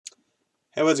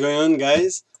Hey, what's going on,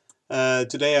 guys?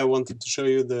 Today I wanted to show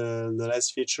you the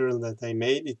last feature that I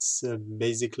made. It's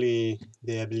basically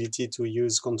the ability to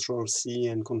use Control-C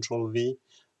and Control-V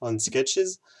on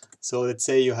sketches. So let's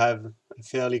say you have a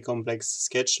fairly complex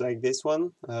sketch like this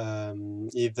one,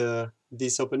 either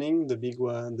this opening, the big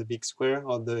one, the big square,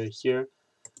 or the here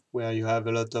where you have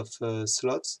a lot of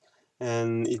slots.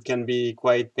 And it can be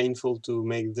quite painful to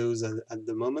make those at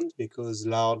the moment because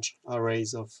large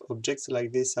arrays of objects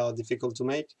like this are difficult to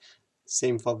make.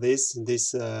 Same for this.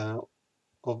 This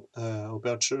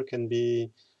aperture can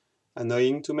be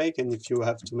annoying to make, and if you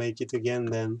have to make it again,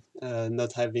 then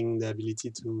not having the ability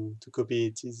to copy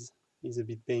it is a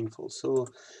bit painful. So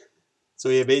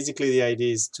yeah, basically the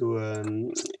idea is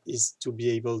to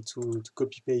be able to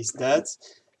copy paste that.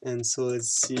 And so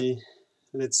let's see.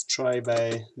 Let's try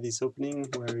by this opening.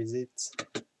 Where is it?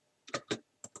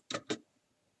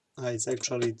 It's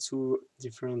actually two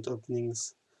different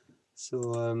openings.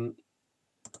 So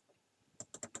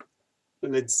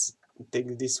let's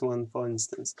take this one for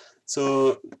instance.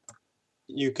 So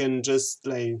you can just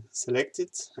like select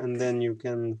it and then you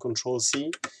can Control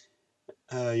C.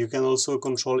 You can also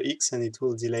Control X and it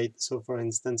will delete. So for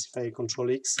instance, if I Control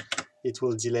X, it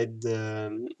will delete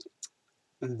the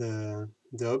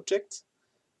object.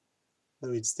 So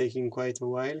it's taking quite a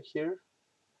while here.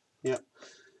 Yeah.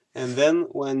 And then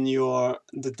when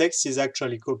the text is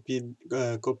actually copied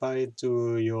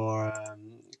to your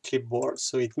clipboard,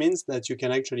 so it means that you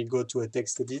can actually go to a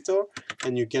text editor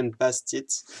and you can paste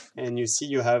it, and you see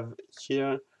you have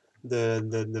here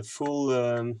the full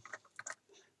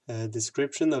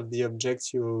description of the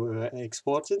object you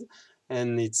exported,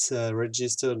 and it's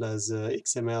registered as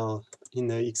XML in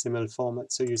the XML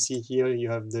format. So you see here you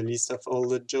have the list of all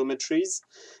the geometries,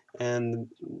 and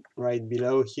right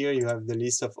below here you have the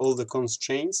list of all the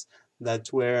constraints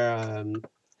that were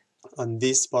on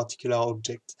this particular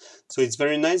object. So it's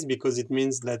very nice because it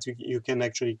means that you can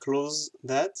actually close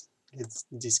that. Let's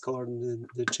discard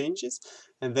the changes,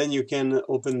 and then you can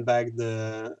open back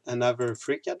another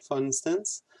FreeCad, for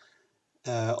instance.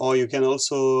 Or you can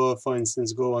also, for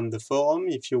instance, go on the forum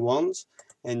if you want,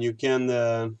 and you can,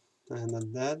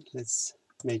 not that, let's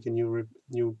make a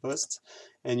new post,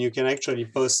 and you can actually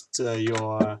post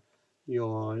your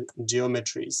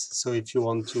geometries. So if you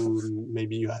want to,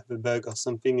 maybe you have a bug or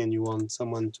something and you want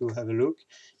someone to have a look,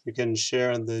 you can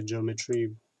share the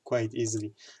geometry quite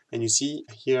easily. And you see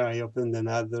here I opened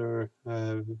another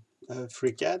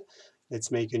FreeCAD. Let's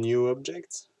make a new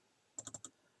object,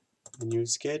 a new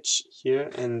sketch here,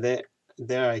 and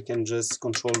there I can just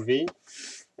Control V,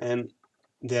 and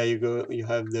there you go. You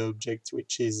have the object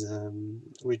which is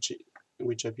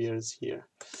which appears here,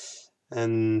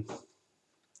 and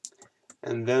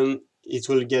then it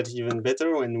will get even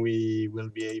better when we will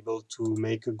be able to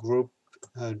make a group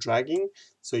dragging.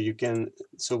 So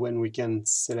when we can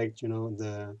select,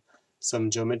 some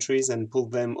geometries and pull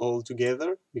them all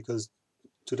together, because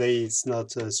today it's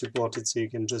not supported, so you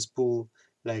can just pull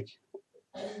like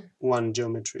one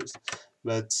geometries,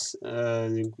 but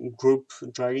group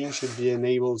dragging should be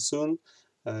enabled soon.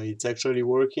 It's actually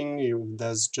working.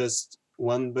 There's just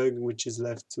one bug which is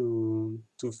left to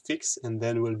fix, and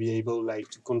then we'll be able like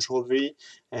to Control V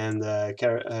and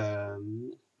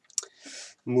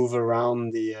move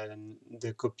around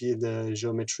the copied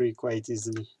geometry quite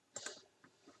easily.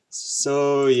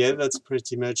 So yeah, that's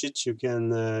pretty much it. You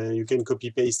can copy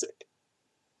paste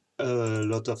a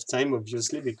lot of time,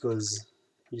 obviously, because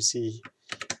you see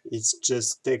it's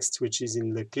just text which is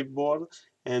in the clipboard.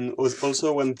 And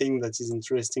also one thing that is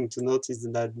interesting to note is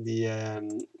that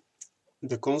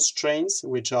the constraints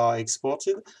which are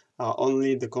exported are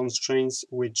only the constraints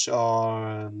which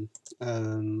are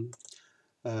uh,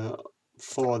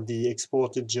 for the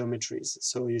exported geometries.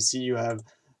 So you see you have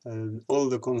all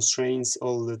the constraints,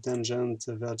 all the tangent,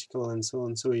 vertical, and so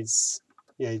on. So it's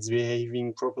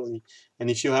behaving properly. And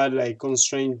if you had like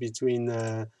constraint between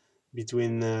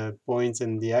points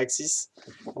and the axis,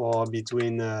 or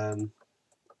between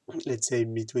let's say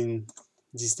between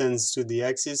distance to the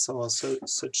axis or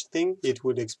such thing, it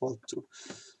would export too.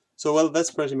 So well,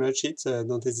 that's pretty much it.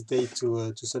 Don't hesitate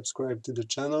to subscribe to the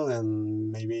channel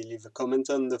and maybe leave a comment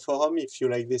on the forum if you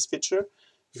like this feature,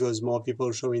 because more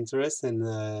people show interest, and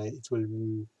it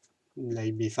will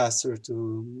like be faster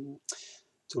to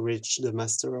reach the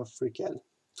master of FreeCAD.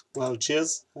 Well,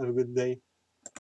 cheers, have a good day.